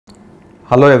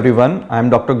Hello everyone, I am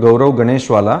Dr. Gaurav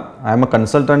Ganeshwala. I am a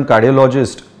consultant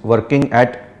cardiologist working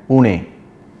at Pune.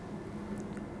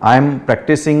 I am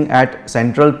practicing at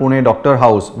Central Pune Doctor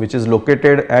House, which is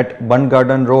located at Bund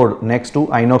Garden Road next to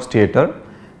Inox Theatre.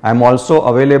 I am also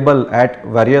available at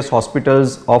various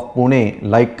hospitals of Pune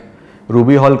like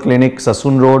Ruby Hall Clinic,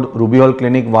 Sassoon Road, Ruby Hall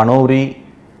Clinic, Vanouri,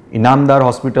 Inamdar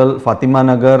Hospital, Fatima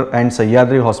Nagar and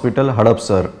Sahyadri Hospital,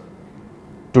 Hadapsar.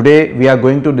 Today we are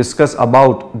going to discuss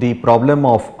about the problem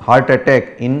of heart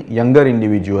attack in younger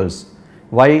individuals,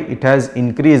 why it has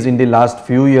increased in the last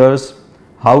few years,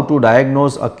 how to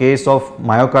diagnose a case of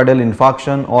myocardial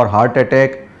infarction or heart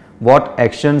attack, what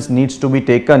actions needs to be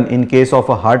taken in case of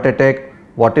a heart attack,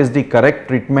 what is the correct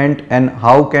treatment and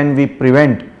how can we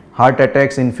prevent heart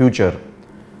attacks in future.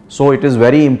 So it is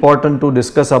very important to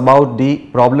discuss about the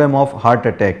problem of heart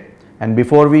attack. And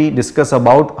before we discuss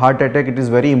about heart attack, it is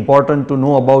very important to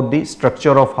know about the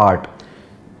structure of heart.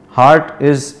 Heart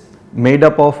is made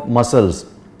up of muscles,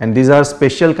 and these are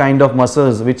special kind of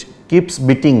muscles which keeps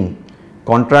beating,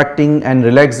 contracting and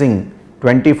relaxing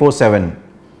 24/7.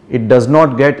 It does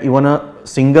not get even a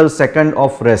single second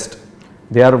of rest.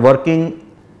 They are working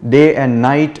day and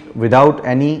night without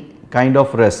any kind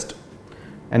of rest.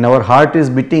 And our heart is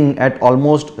beating at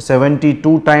almost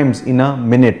 72 times in a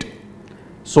minute.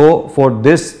 So for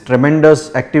this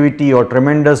tremendous activity or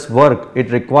tremendous work,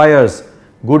 it requires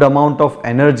good amount of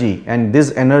energy, and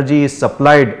this energy is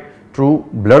supplied through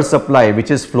blood supply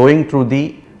which is flowing through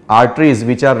the arteries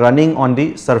which are running on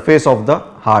the surface of the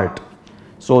heart.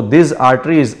 So these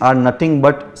arteries are nothing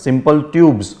but simple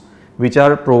tubes which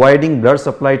are providing blood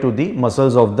supply to the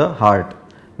muscles of the heart.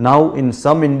 Now in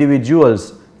some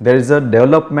individuals there is a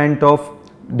development of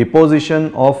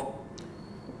deposition of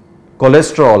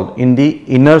cholesterol in the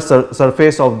inner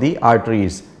surface of the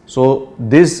arteries. So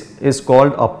this is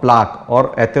called a plaque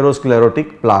or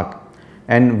atherosclerotic plaque,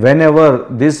 and whenever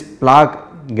this plaque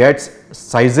gets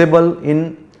sizable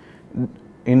in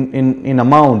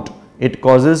amount, it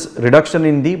causes reduction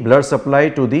in the blood supply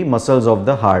to the muscles of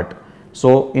the heart.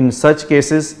 So in such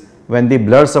cases, when the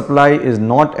blood supply is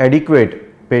not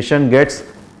adequate, patient gets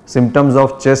symptoms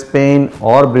of chest pain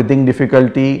or breathing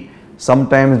difficulty.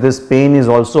 Sometimes this pain is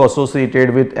also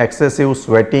associated with excessive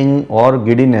sweating or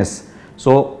giddiness.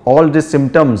 So all these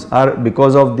symptoms are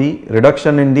because of the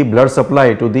reduction in the blood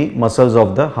supply to the muscles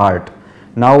of the heart.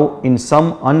 Now in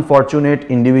some unfortunate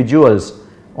individuals,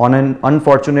 on an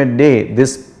unfortunate day,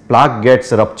 this plaque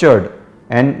gets ruptured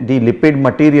and the lipid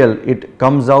material, it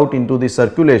comes out into the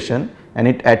circulation and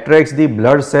it attracts the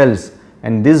blood cells,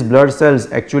 and these blood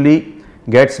cells actually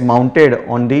gets mounted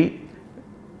on the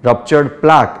ruptured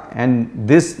plaque, and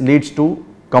this leads to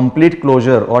complete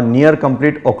closure or near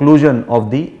complete occlusion of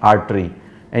the artery,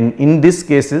 and in these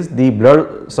cases the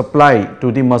blood supply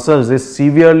to the muscles is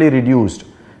severely reduced.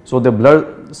 So the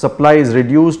blood supply is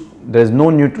reduced, there is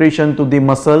no nutrition to the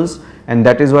muscles, and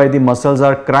that is why the muscles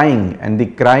are crying, and the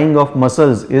crying of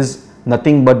muscles is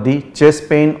nothing but the chest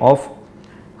pain of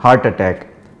heart attack.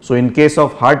 So in case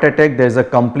of heart attack, there is a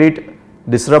complete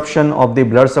disruption of the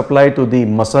blood supply to the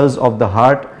muscles of the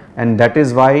heart, and that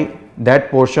is why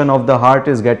that portion of the heart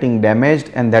is getting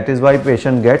damaged, and that is why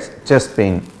patient gets chest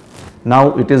pain.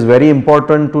 Now it is very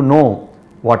important to know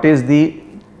what is the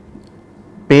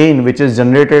pain which is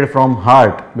generated from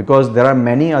heart, because there are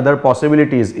many other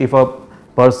possibilities. If a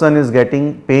person is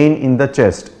getting pain in the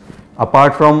chest,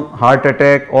 apart from heart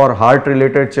attack or heart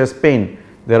related chest pain,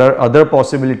 there are other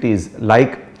possibilities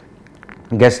like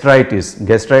gastritis.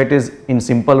 Gastritis in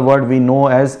simple word we know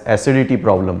as acidity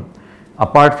problem.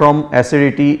 Apart from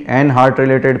acidity and heart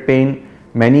related pain,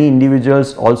 many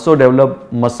individuals also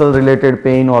develop muscle related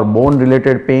pain or bone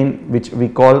related pain, which we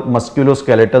call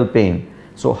musculoskeletal pain.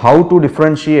 So how to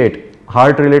differentiate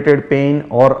heart related pain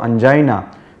or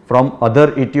angina from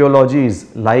other etiologies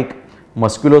like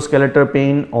musculoskeletal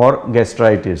pain or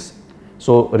gastritis?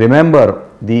 So remember,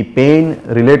 the pain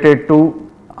related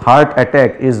to heart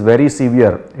attack is very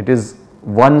severe. It is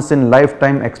once in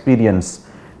lifetime experience,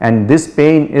 and this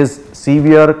pain is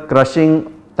severe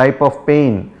crushing type of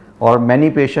pain, or many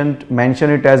patients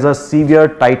mention it as a severe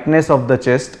tightness of the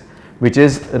chest which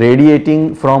is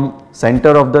radiating from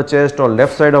center of the chest or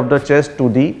left side of the chest to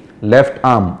the left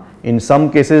arm. In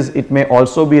some cases it may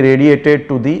also be radiated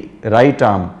to the right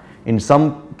arm. In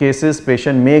some cases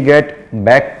patient may get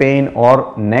back pain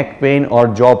or neck pain or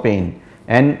jaw pain,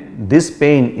 and this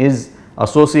pain is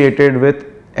associated with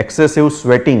excessive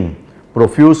sweating,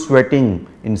 profuse sweating.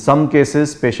 In some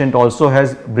cases patient also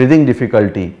has breathing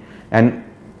difficulty, and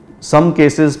some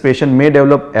cases patient may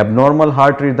develop abnormal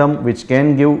heart rhythm which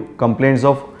can give complaints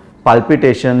of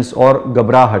palpitations or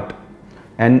ghabrahat,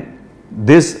 and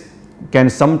this can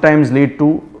sometimes lead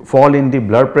to fall in the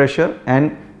blood pressure,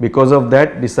 and because of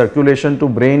that the circulation to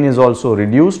brain is also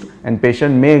reduced and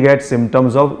patient may get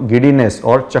symptoms of giddiness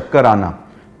or chakkar aana,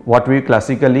 what we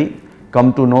classically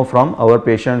come to know from our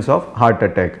patients of heart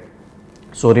attack.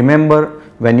 So remember,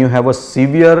 when you have a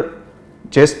severe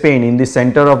chest pain in the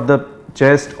center of the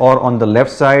chest or on the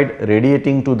left side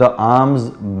radiating to the arms,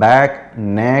 back,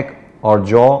 neck or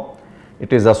jaw,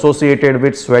 it is associated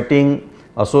with sweating,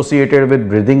 associated with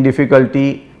breathing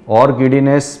difficulty or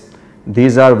giddiness.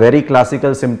 These are very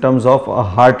classical symptoms of a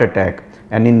heart attack,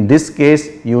 and in this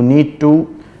case you need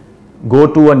to go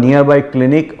to a nearby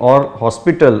clinic or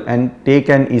hospital and take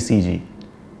an ECG.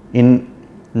 In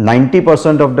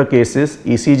 90% of the cases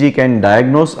ECG can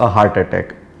diagnose a heart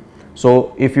attack.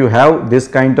 So if you have this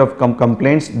kind of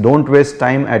complaints, don't waste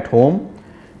time at home.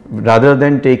 Rather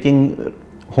than taking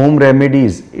home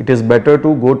remedies, it is better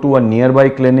to go to a nearby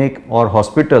clinic or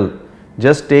hospital.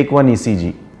 Just take one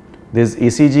ECG. This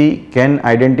ECG can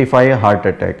identify a heart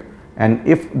attack, and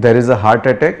if there is a heart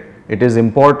attack, it is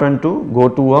important to go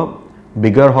to a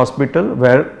bigger hospital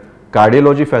where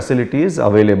cardiology facility is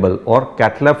available or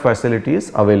cath lab facility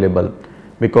is available,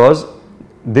 because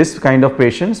this kind of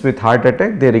patients with heart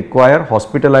attack, they require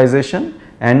hospitalization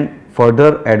and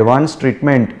further advanced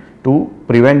treatment to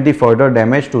prevent the further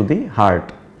damage to the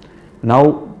heart.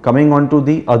 Now coming on to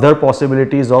the other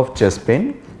possibilities of chest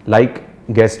pain like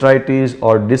gastritis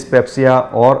or dyspepsia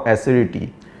or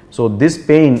acidity. So this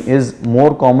pain is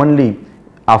more commonly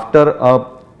after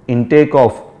a intake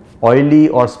of oily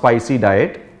or spicy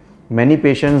diet. Many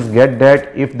patients get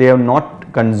that if they have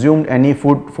not consumed any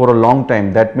food for a long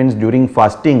time, that means during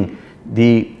fasting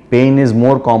the pain is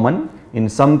more common. In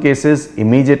some cases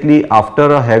immediately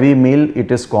after a heavy meal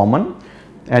it is common,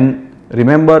 and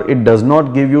remember, it does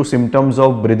not give you symptoms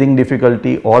of breathing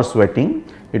difficulty or sweating.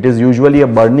 It is usually a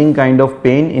burning kind of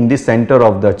pain in the center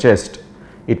of the chest.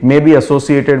 It may be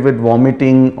associated with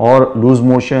vomiting or loose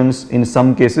motions in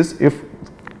some cases if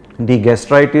the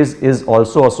gastritis is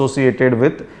also associated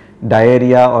with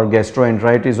diarrhea or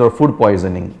gastroenteritis or food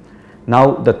poisoning.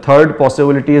 Now the third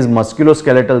possibility is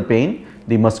musculoskeletal pain.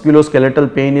 The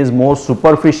musculoskeletal pain is more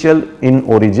superficial in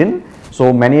origin.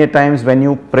 So many a times when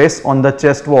you press on the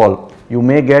chest wall, you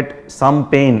may get some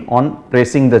pain on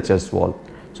pressing the chest wall.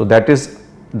 So that is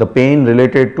the pain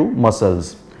related to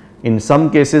muscles. In some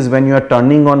cases when you are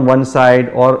turning on one side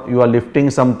or you are lifting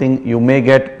something, you may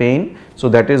get pain. So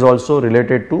that is also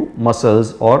related to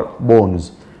muscles or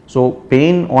bones. So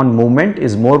pain on movement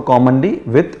is more commonly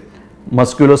with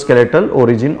musculoskeletal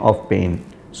origin of pain.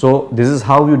 So this is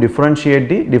how you differentiate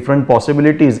the different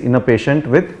possibilities in a patient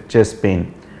with chest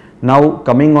pain. Now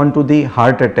coming on to the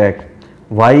heart attack,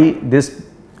 why this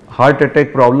heart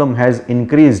attack problem has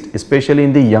increased especially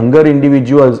in the younger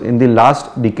individuals in the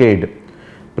last decade.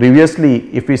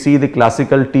 Previously, if we see the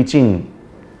classical teaching,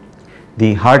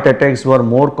 the heart attacks were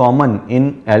more common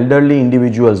in elderly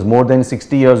individuals more than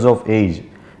 60 years of age,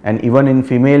 and even in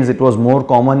females it was more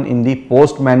common in the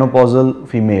postmenopausal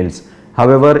females.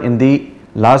 However, in the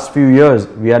last few years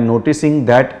we are noticing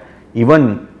that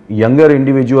even younger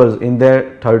individuals in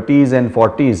their 30s and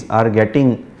 40s are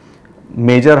getting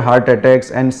major heart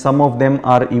attacks, and some of them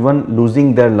are even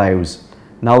losing their lives.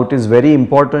 Now it is very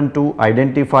important to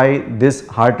identify this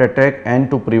heart attack and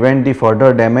to prevent the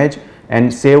further damage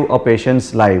and save a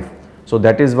patient's life. So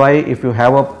that is why if you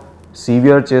have a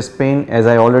severe chest pain, as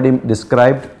I already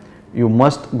described, you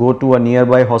must go to a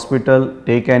nearby hospital,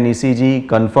 take an ECG,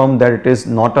 confirm that it is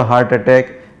not a heart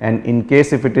attack, and in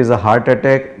case if it is a heart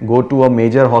attack, go to a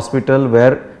major hospital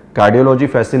where cardiology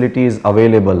facility is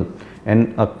available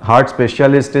and a heart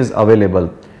specialist is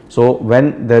available. So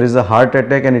when there is a heart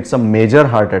attack and it's a major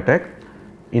heart attack,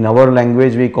 in our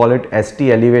language we call it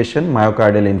ST elevation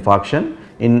myocardial infarction.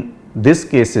 In these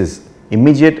cases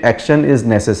immediate action is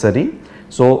necessary.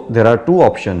 So there are two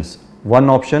options.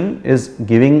 One option is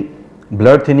giving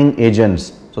blood thinning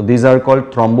agents. So these are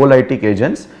called thrombolytic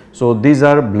agents. So these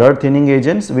are blood thinning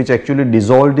agents which actually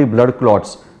dissolve the blood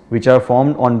clots which are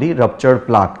formed on the ruptured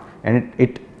plaque, and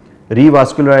it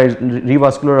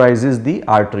revascularizes the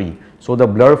artery. So the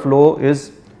blood flow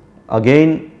is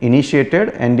again initiated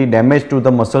and the damage to the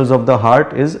muscles of the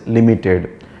heart is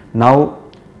limited. Now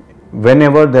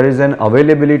whenever there is an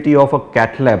availability of a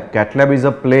cath lab is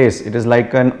a place, it is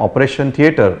like an operation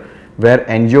theatre where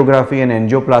angiography and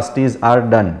angioplasties are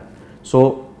done.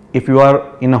 So if you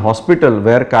are in a hospital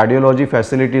where cardiology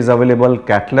facility is available,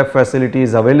 cath lab facility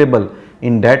is available,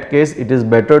 in that case it is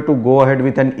better to go ahead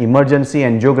with an emergency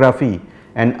angiography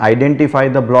and identify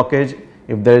the blockage.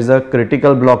 If there is a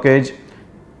critical blockage,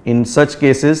 in such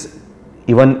cases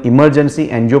even emergency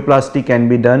angioplasty can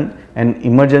be done, and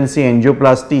emergency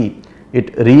angioplasty,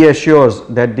 it reassures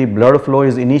that the blood flow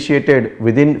is initiated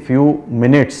within few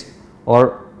minutes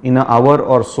or in an hour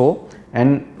or so,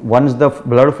 and once the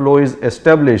blood flow is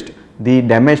established, the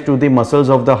damage to the muscles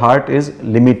of the heart is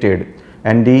limited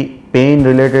and the pain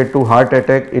related to heart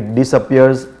attack, it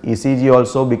disappears, ECG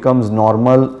also becomes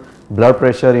normal, blood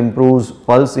pressure improves,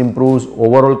 pulse improves,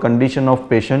 overall condition of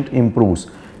patient improves.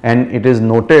 And it is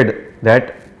noted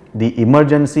that the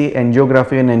emergency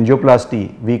angiography and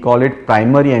angioplasty, we call it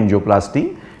primary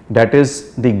angioplasty, that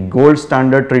is the gold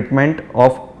standard treatment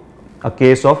of a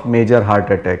case of major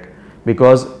heart attack,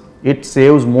 because it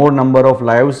saves more number of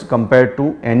lives compared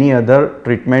to any other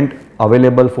treatment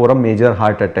available for a major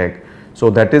heart attack. So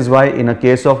that is why in a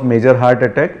case of major heart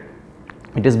attack,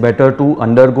 it is better to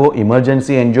undergo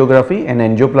emergency angiography and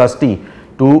angioplasty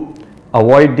to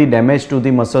avoid the damage to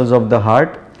the muscles of the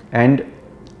heart, and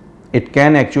it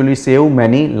can actually save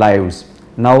many lives.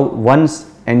 Now once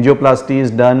angioplasty is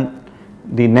done,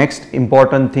 the next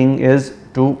important thing is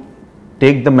to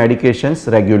take the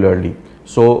medications regularly.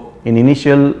 So in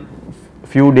initial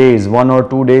few days, 1 or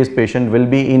 2 days, patient will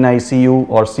be in ICU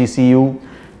or CCU.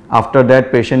 After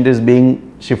that, patient is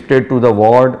being shifted to the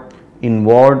ward. In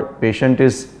ward, patient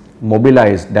is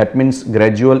mobilized, that means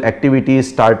gradual activity is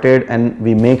started and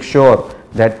we make sure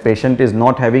that patient is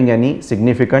not having any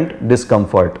significant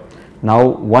discomfort. Now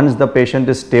once the patient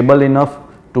is stable enough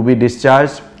to be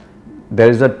discharged, there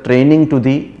is a training to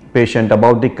the patient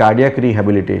about the cardiac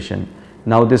rehabilitation.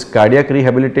 Now this cardiac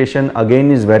rehabilitation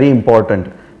again is very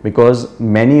important, because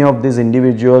many of these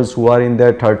individuals who are in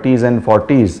their 30s and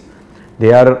 40s,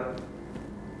 they are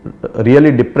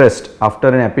really depressed after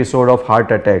an episode of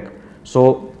heart attack.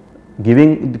 So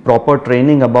giving the proper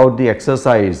training about the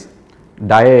exercise,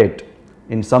 diet,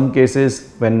 in some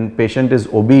cases when patient is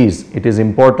obese, it is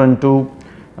important to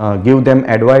give them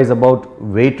advice about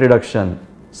weight reduction.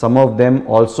 Some of them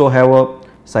also have a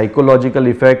psychological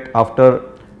effect after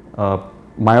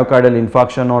myocardial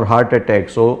infarction or heart attack,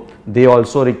 so they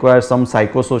also require some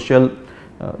psychosocial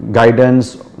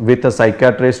guidance with a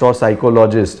psychiatrist or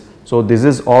psychologist. So this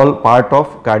is all part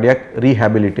of cardiac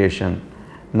rehabilitation.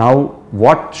 Now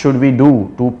what should we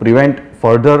do to prevent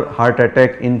further heart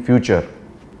attack in future?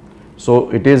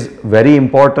 So it is very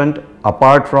important,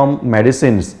 apart from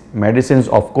medicines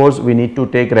of course we need to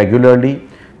take regularly.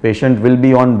 Patient will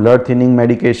be on blood thinning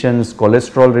medications,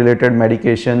 cholesterol related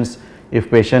medications. If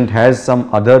patient has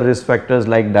some other risk factors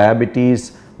like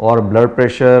diabetes or blood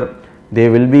pressure, they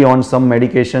will be on some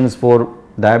medications for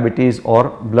diabetes or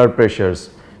blood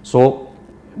pressures. So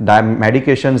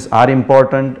medications are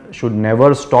important, should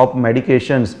never stop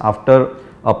medications after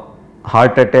a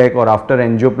heart attack or after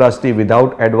angioplasty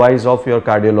without advice of your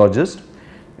cardiologist.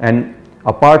 And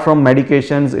apart from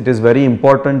medications, it is very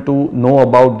important to know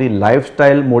about the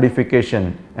lifestyle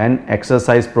modification and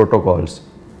exercise protocols.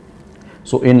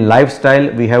 So in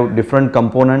lifestyle we have different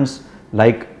components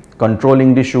like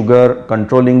controlling the sugar,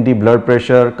 controlling the blood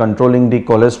pressure, controlling the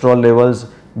cholesterol levels,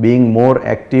 being more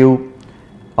active,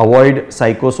 avoid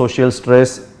psychosocial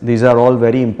stress. These are all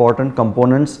very important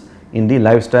components in the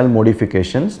lifestyle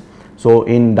modifications. So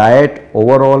in diet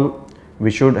overall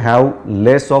we should have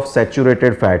less of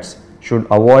saturated fats, should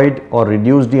avoid or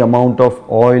reduce the amount of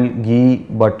oil, ghee,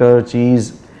 butter,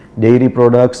 cheese, dairy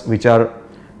products which are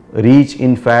rich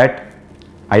in fat,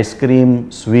 ice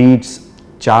cream, sweets,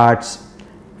 chaats,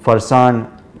 farsan,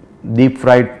 deep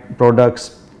fried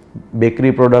products,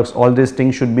 bakery products, all these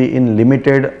things should be in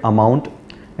limited amount,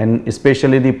 and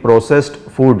especially the processed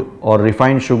food or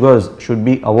refined sugars should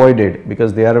be avoided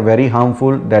because they are very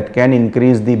harmful, that can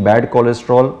increase the bad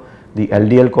cholesterol, the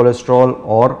LDL cholesterol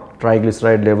or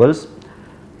triglyceride levels.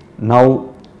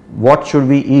 Now what should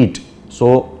we eat?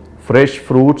 So fresh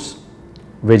fruits,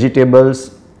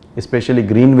 vegetables, especially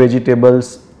green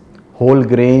vegetables, whole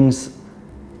grains,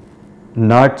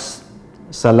 nuts,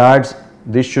 salads,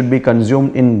 this should be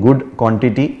consumed in good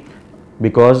quantity,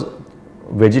 because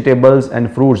vegetables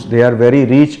and fruits, they are very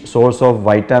rich source of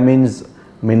vitamins,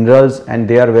 minerals, and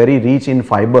they are very rich in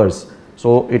fibers.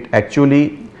 So it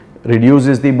actually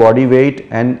reduces the body weight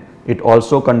and it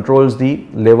also controls the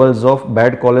levels of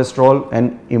bad cholesterol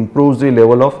and improves the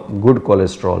level of good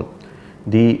cholesterol.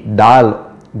 The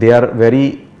dal, they are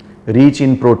very rich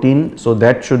in protein, so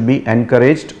that should be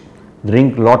encouraged.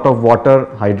 Drink lot of water,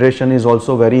 hydration is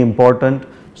also very important.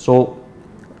 So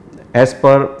as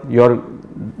per your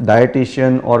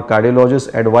dietitian or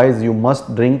cardiologist advice, you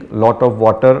must drink lot of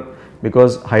water,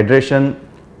 because hydration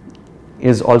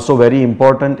is also very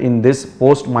important in this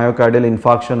post myocardial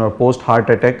infarction or post heart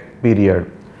attack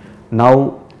period.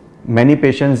 Now many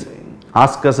patients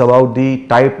ask us about the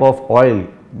type of oil,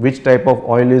 which type of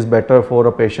oil is better for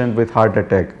a patient with heart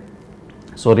attack.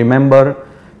 So remember,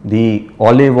 the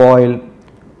olive oil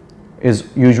is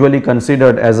usually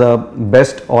considered as a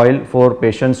best oil for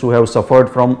patients who have suffered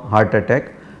from heart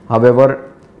attack.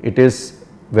 However, it is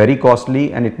very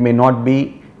costly and it may not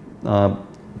be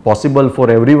possible for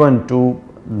everyone to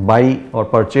buy or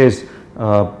purchase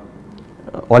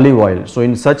olive oil. So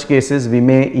in such cases, we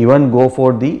may even go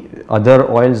for the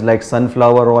other oils like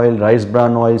sunflower oil, rice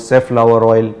bran oil, safflower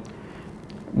oil.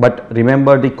 But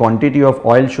remember, the quantity of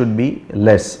oil should be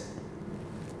less.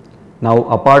 Now,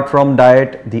 apart from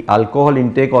diet, the alcohol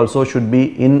intake also should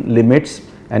be in limits,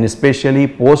 and especially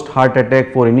post heart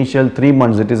attack for initial 3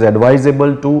 months, it is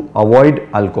advisable to avoid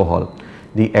alcohol.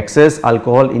 The excess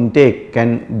alcohol intake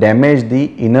can damage the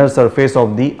inner surface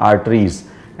of the arteries,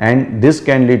 and this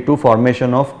can lead to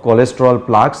formation of cholesterol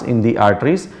plaques in the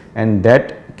arteries, and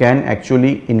that can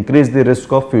actually increase the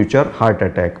risk of future heart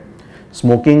attack.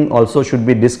 Smoking also should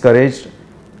be discouraged.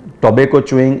 Tobacco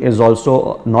chewing is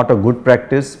also not a good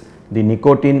practice. The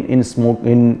nicotine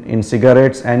in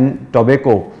cigarettes and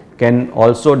tobacco can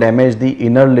also damage the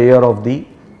inner layer of the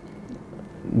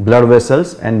blood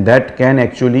vessels, and that can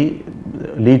actually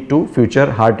lead to future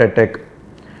heart attack.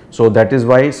 So that is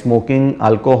why smoking,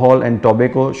 alcohol and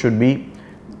tobacco should be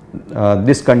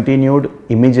discontinued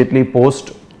immediately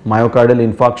post myocardial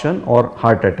infarction or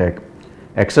heart attack.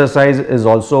 Exercise is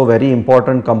also a very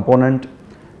important component.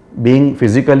 Being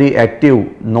physically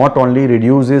active not only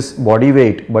reduces body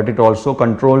weight, but it also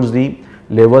controls the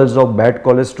levels of bad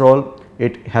cholesterol.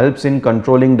 It helps in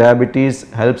controlling diabetes,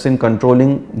 helps in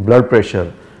controlling blood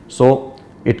pressure. So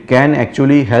it can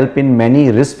actually help in many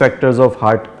risk factors of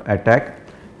heart attack,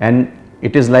 and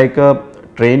it is like a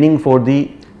training for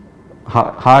the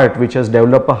heart which has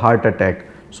developed a heart attack.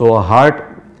 So a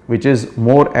heart which is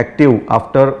more active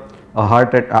after a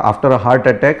heart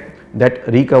attack, that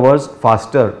recovers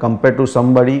faster compared to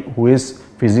somebody who is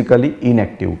physically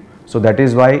inactive. So that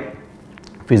is why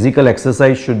physical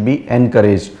exercise should be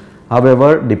encouraged.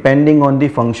 However, depending on the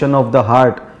function of the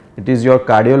heart, it is your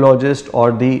cardiologist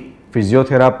or the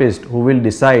physiotherapist who will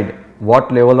decide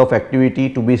what level of activity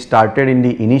to be started in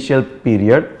the initial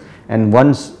period, and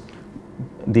once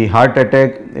the heart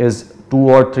attack is 2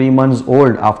 or 3 months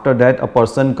old, after that a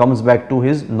person comes back to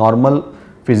his normal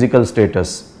physical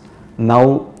status.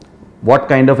 Now, what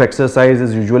kind of exercise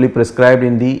is usually prescribed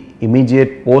in the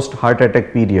immediate post heart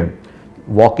attack period?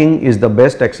 Walking is the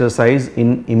best exercise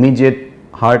in immediate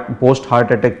post heart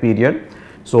attack period.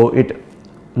 So it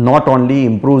not only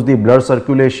improves the blood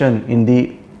circulation in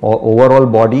the overall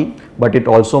body, but it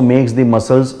also makes the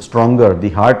muscles stronger. The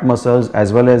heart muscles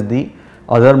as well as the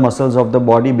other muscles of the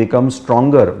body become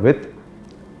stronger with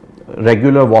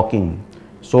regular walking.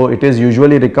 So it is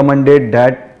usually recommended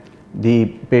that the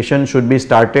patient should be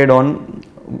started on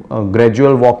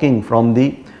gradual walking from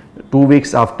the 2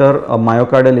 weeks after a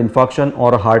myocardial infarction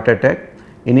or a heart attack.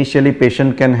 Initially,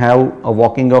 patient can have a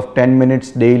walking of 10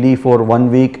 minutes daily for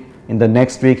 1 week. In the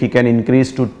next week, he can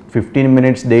increase to 15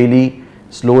 minutes daily.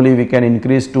 Slowly, we can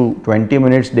increase to 20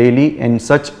 minutes daily. In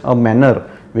such a manner,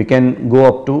 we can go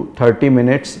up to 30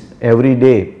 minutes every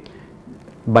day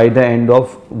by the end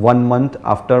of 1 month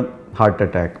after heart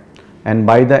attack. And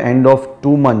by the end of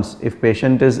 2 months, if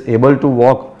patient is able to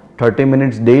walk 30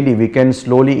 minutes daily, we can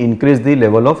slowly increase the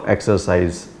level of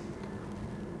exercise.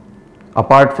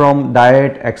 Apart from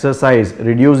diet, exercise,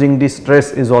 reducing the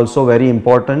stress is also very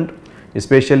important.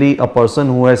 Especially a person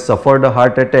who has suffered a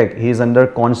heart attack, he is under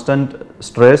constant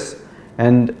stress,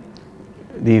 and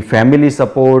the family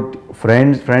support,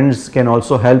 friends can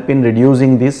also help in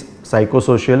reducing this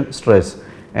psychosocial stress.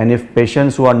 And if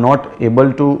patients who are not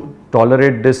able to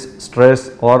tolerate this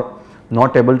stress or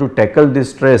not able to tackle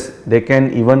this stress, they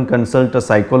can even consult a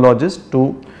psychologist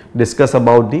to discuss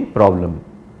about the problem.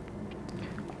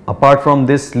 Apart from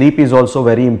this, sleep is also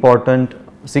very important.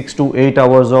 6 to 8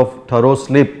 hours of thorough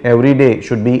sleep every day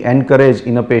should be encouraged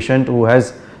in a patient who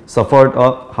has suffered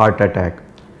a heart attack.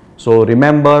 So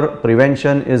remember,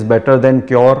 prevention is better than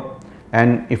cure,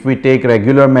 and if we take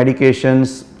regular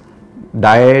medications,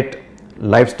 diet,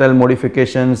 lifestyle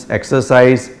modifications,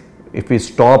 exercise, if we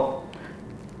stop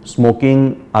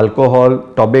smoking, alcohol,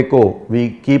 tobacco,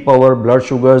 we keep our blood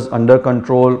sugars under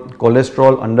control,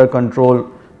 cholesterol under control,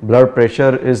 blood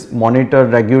pressure is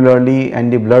monitored regularly,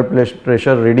 and the blood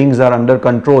pressure readings are under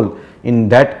control, in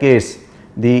that case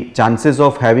the chances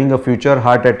of having a future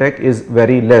heart attack is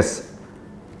very less.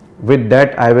 With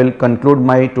that, I will conclude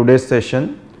my today's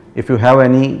session. If you have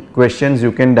any questions,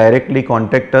 you can directly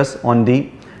contact us on the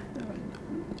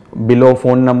below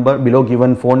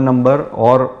given phone number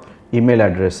or email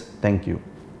address. Thank you.